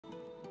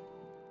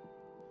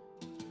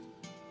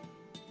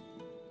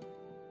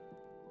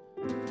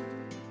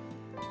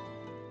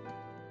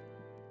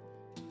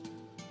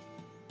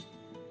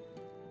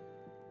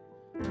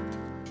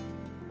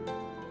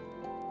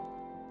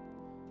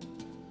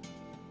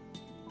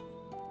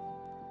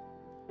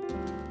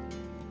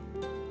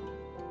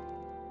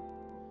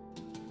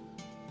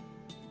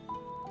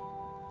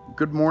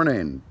Good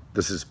morning.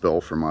 This is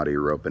Bill from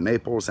Europa,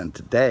 Naples, and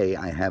today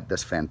I have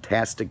this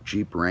fantastic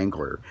Jeep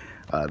Wrangler.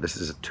 This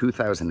is a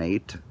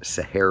 2008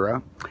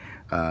 Sahara.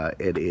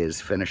 It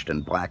is finished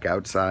in black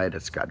outside.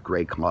 It's got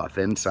gray cloth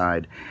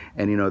inside.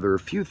 And you know, there are a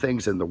few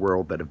things in the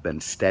world that have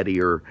been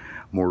steadier,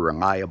 more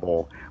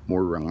reliable,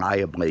 more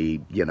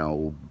reliably,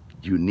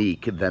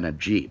 unique than a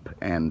Jeep.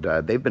 And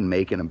they've been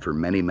making them for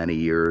many, many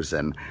years.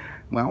 And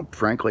well,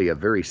 frankly, a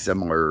very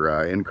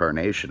similar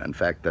incarnation. In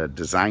fact, the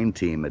design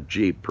team at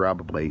Jeep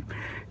probably,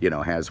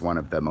 has one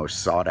of the most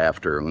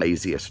sought-after,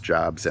 laziest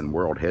jobs in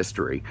world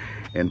history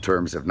in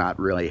terms of not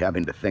really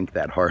having to think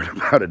that hard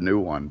about a new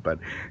one. But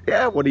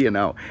yeah, what do you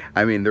know?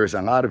 I mean, there's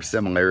a lot of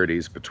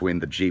similarities between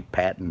the Jeep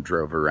Patton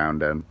drove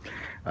around in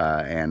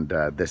and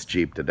this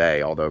Jeep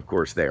today, although of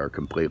course they are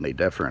completely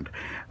different.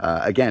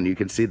 Again, you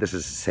can see this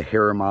is a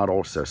Sahara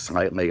model, so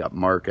slightly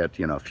upmarket,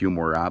 a few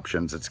more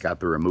options. It's got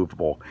the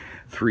removable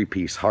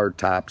three-piece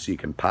hardtop, so you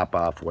can pop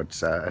off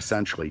what's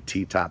essentially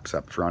T-tops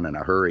up front in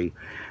a hurry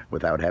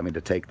without having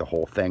to take the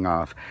whole thing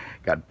off.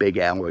 Got big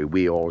alloy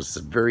wheels,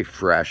 very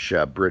fresh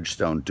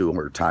Bridgestone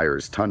Dueler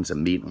tires, tons of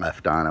meat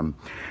left on them.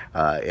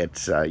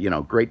 It's,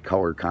 great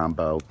color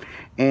combo,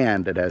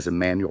 and it has a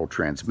manual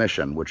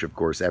transmission, which of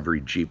course every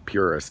Jeep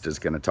purist is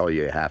going to tell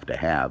you have to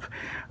have.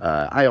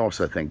 I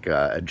also think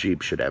a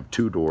Jeep should have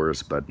two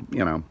doors, but,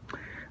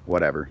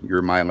 whatever,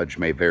 your mileage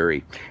may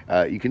vary.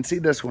 You can see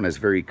this one is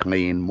very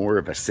clean, more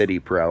of a city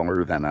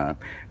prowler than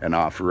an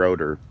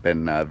off-roader.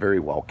 Been very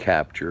well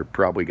kept. You're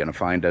probably going to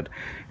find it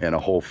in a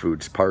Whole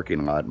Foods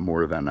parking lot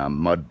more than a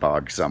mud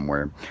bog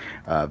somewhere.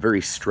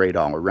 Very straight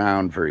all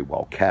around, very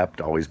well kept,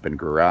 always been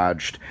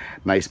garaged.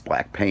 Nice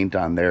black paint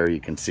on there.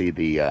 You can see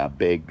the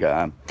big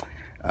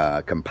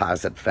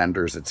composite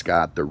fenders it's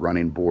got, the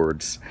running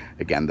boards,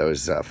 again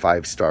those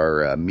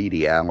 5-star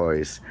meaty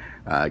alloys.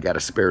 Got a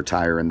spare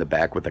tire in the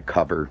back with a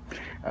cover.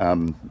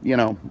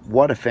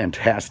 What a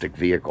fantastic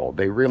vehicle.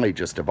 They really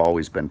just have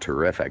always been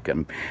terrific,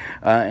 and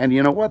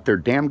you know what, they're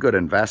damn good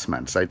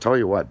investments. I tell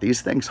you what,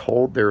 these things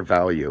hold their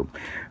value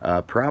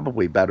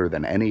probably better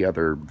than any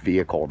other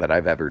vehicle that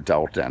I've ever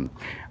dealt in,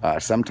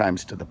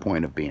 sometimes to the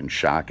point of being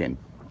shocking.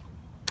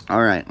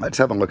 All right, let's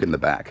have a look in the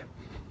back.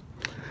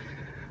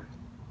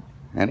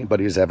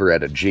 Anybody who's ever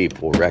had a Jeep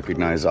will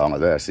recognize all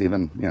of this,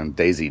 even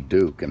Daisy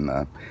Duke and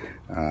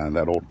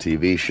that old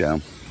TV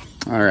show.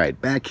 All right,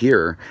 back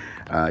here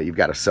you've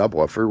got a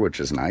subwoofer,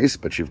 which is nice,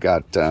 but you've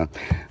got a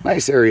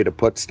nice area to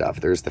put stuff.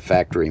 There's the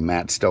factory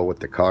mat still with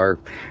the car.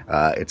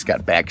 It's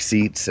got back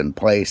seats in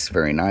place,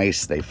 very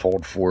nice. They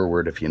fold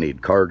forward if you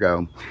need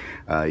cargo.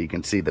 You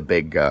can see the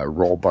big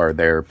roll bar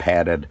there,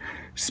 padded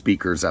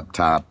speakers up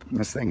top.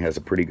 This thing has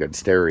a pretty good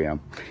stereo,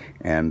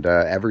 and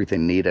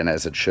everything neat and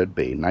as it should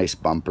be. Nice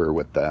bumper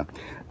with the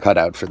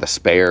cutout for the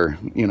spare,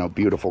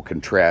 beautiful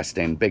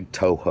contrasting, big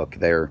tow hook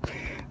there.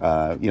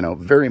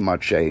 Very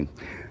much a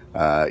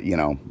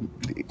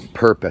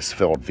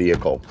purpose-filled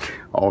vehicle.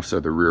 Also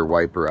the rear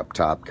wiper up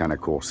top, kind of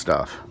cool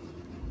stuff.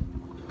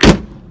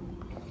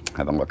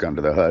 Have a look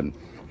under the hood.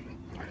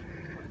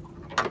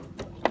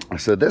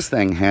 So this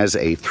thing has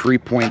a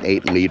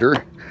 3.8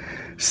 liter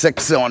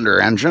 6-cylinder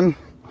engine,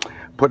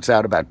 puts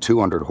out about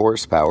 200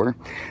 horsepower,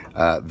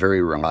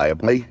 very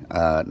reliably,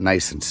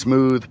 nice and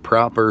smooth,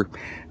 proper,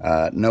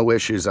 no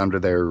issues under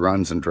there,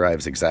 runs and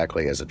drives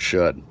exactly as it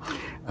should.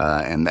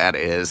 And that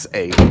is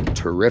a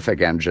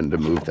terrific engine to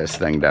move this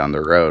thing down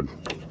the road.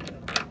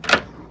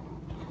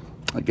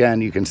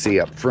 Again, you can see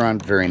up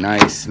front, very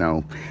nice,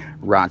 no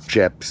rock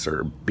chips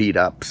or beat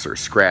ups or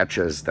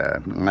scratches.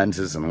 The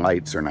lenses and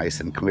lights are nice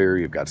and clear.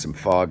 You've got some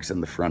fogs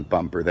in the front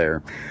bumper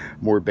there,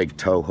 more big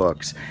tow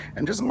hooks,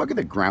 and just look at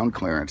the ground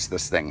clearance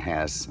this thing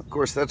has. Of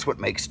course, that's what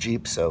makes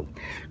Jeep so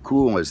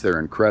cool, is their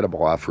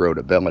incredible off-road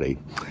ability.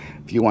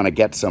 If you want to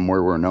get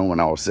somewhere where no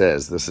one else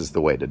is, this is the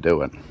way to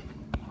do it.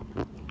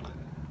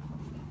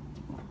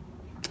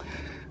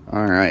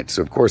 All right,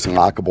 so of course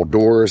lockable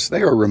doors,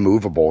 they are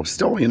removable.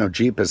 Still,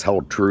 Jeep has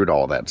held true to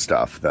all that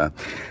stuff.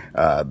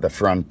 The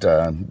front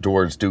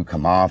doors do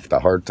come off, the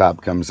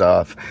hardtop comes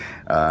off.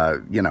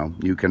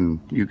 You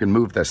can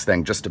move this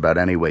thing just about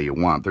any way you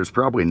want. There's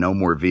probably no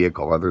more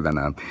vehicle other than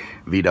a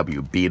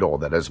VW Beetle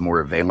that has more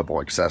available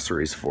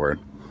accessories for it.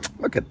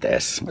 Look at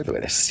this. Look at the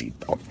way this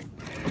seatbelt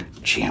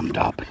jammed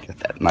up. Get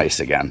that nice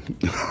again.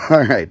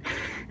 All right,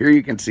 here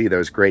you can see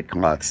those great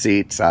cloth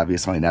seats,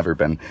 obviously never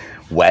been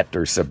wet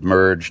or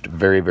submerged.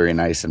 Very, very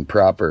nice and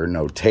proper.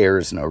 No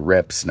tears, no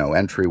rips, no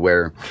entry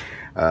wear.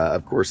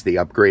 Of course, the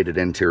upgraded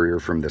interior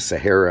from the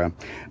Sahara.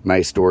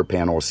 Nice door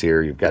panels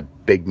here. You've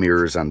got big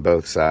mirrors on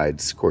both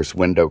sides. Of course,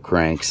 window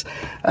cranks.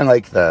 I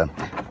like the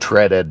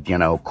treaded,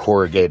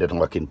 corrugated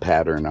looking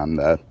pattern on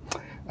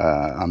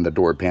the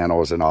door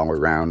panels and all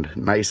around.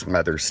 Nice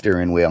leather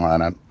steering wheel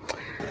on it.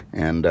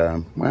 And,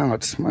 well,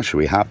 should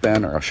we hop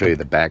in, or I'll show you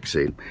the back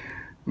seat.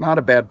 Not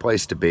a bad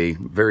place to be.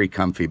 Very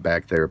comfy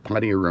back there.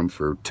 Plenty of room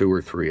for 2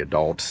 or 3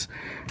 adults,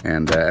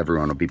 and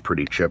everyone will be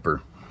pretty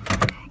chipper.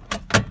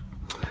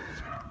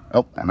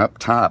 Oh, and up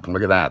top,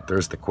 look at that.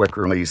 There's the quick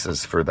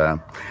releases for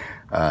the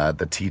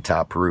the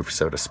T-top roof,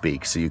 so to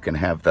speak. So you can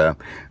have the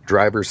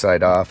driver's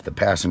side off, the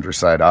passenger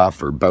side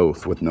off, or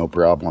both with no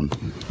problem.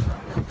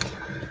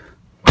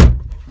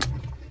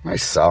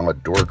 Nice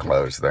solid door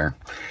close there.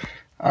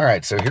 All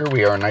right, so here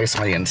we are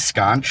nicely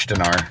ensconced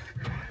in our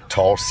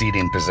tall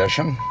seating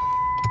position.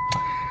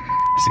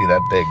 See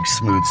that big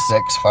smooth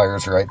 6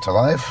 fires right to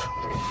life.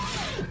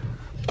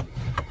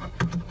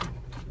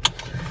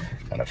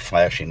 Got a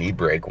flashing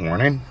e-brake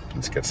warning.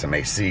 Let's get some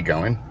AC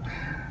going.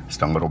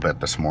 Just a little bit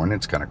this morning.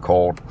 It's kind of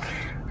cold.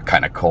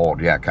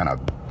 Yeah, kind of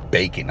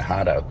baking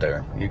hot out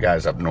there. You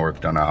guys up north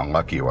don't know how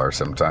lucky you are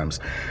sometimes.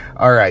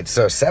 All right,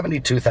 so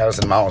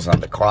 72,000 miles on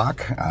the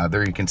clock.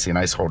 There you can see a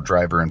nice whole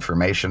driver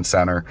information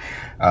center.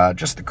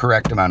 Just the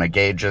correct amount of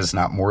gauges,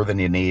 not more than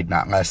you need,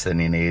 not less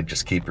than you need.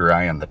 Just keep your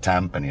eye on the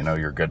temp and you know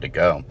you're good to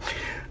go.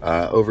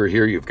 Over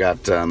here you've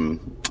got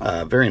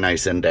a very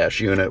nice in-dash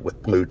unit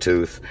with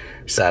Bluetooth,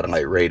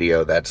 satellite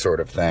radio, that sort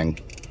of thing.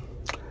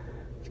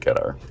 Let's get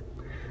our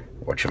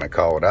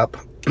whatchamacallit up.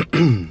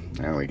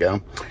 There we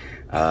go.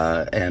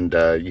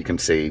 You can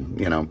see,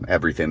 you know,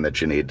 everything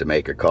that you need to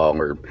make a call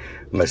or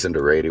listen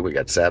to radio. We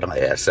got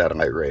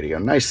satellite radio,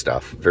 nice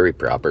stuff, very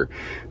proper.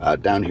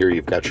 Down here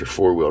you've got your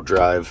 4-wheel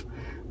drive,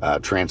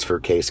 transfer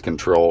case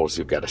controls.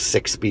 You've got a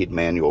 6-speed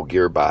manual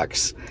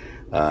gearbox.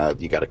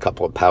 You got a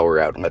couple of power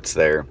outlets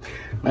there.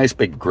 Nice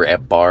big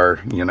grab bar,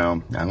 you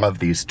know. I love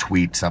these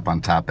tweets up on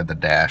top of the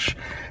dash.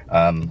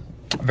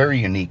 Very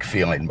unique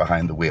feeling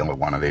behind the wheel of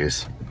one of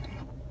these.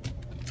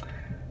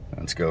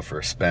 Let's go for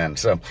a spin.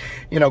 So,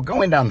 you know,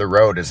 going down the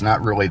road is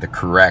not really the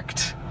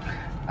correct,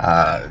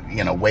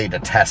 you know, way to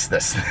test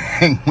this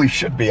thing. We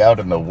should be out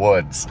in the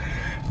woods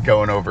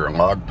going over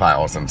log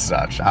piles and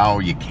such. Oh,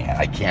 you can't.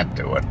 I can't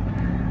do it.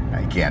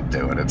 I can't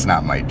do it. It's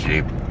not my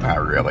Jeep.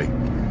 Not really.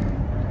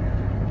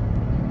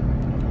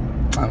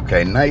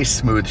 Okay, nice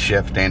smooth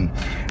shifting.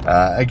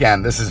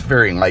 Again, this is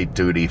very light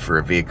duty for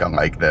a vehicle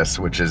like this,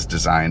 which is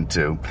designed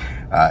to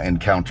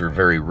encounter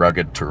very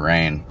rugged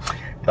terrain.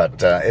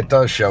 But it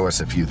does show us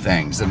a few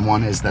things, and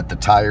one is that the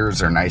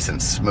tires are nice and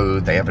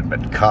smooth. They haven't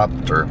been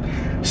cupped or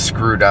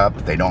screwed up.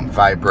 They don't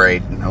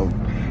vibrate. No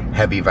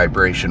heavy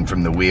vibration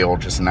from the wheel.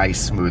 Just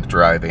nice, smooth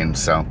driving.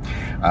 So,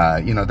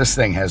 you know, this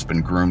thing has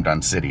been groomed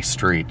on city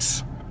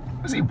streets.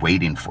 What was he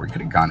waiting for? He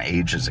could have gone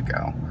ages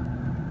ago.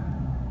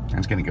 I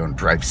was going to go and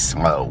drive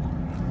slow,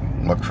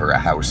 look for a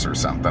house or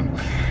something.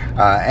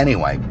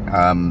 Anyway,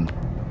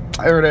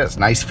 there it is.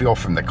 Nice feel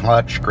from the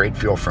clutch, great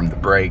feel from the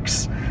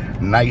brakes,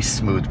 nice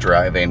smooth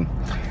driving.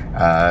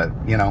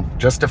 You know,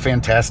 just a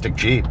fantastic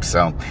Jeep.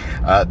 So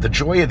the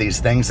joy of these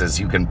things is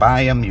you can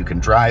buy them, you can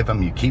drive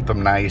them, you keep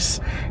them nice,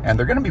 and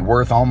they're going to be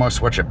worth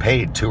almost what you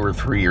paid 2 or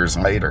 3 years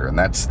later. And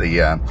that's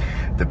the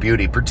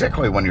beauty,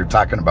 particularly when you're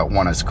talking about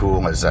one as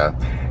cool as a,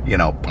 you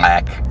know,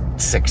 black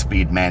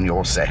 6-speed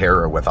manual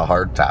Sahara with a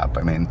hardtop.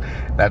 I mean,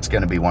 that's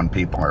going to be one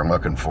people are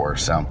looking for.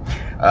 So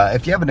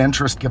if you have an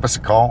interest, give us a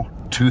call.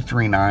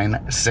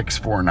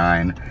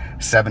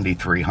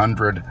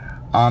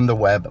 239-649-7300 on the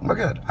web. Look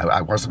at it.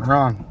 I wasn't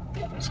wrong.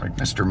 It's like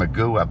Mr.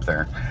 Magoo up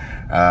there.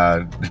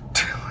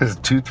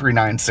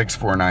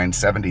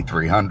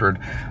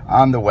 239-649-7300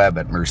 on the web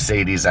at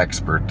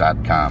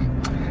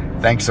mercedesexpert.com.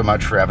 Thanks so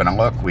much for having a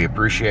look. We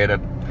appreciate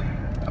it.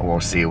 We'll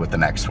see you with the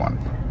next one.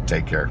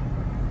 Take care.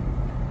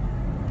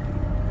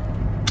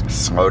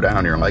 Slow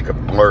down. You're like a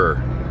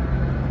blur.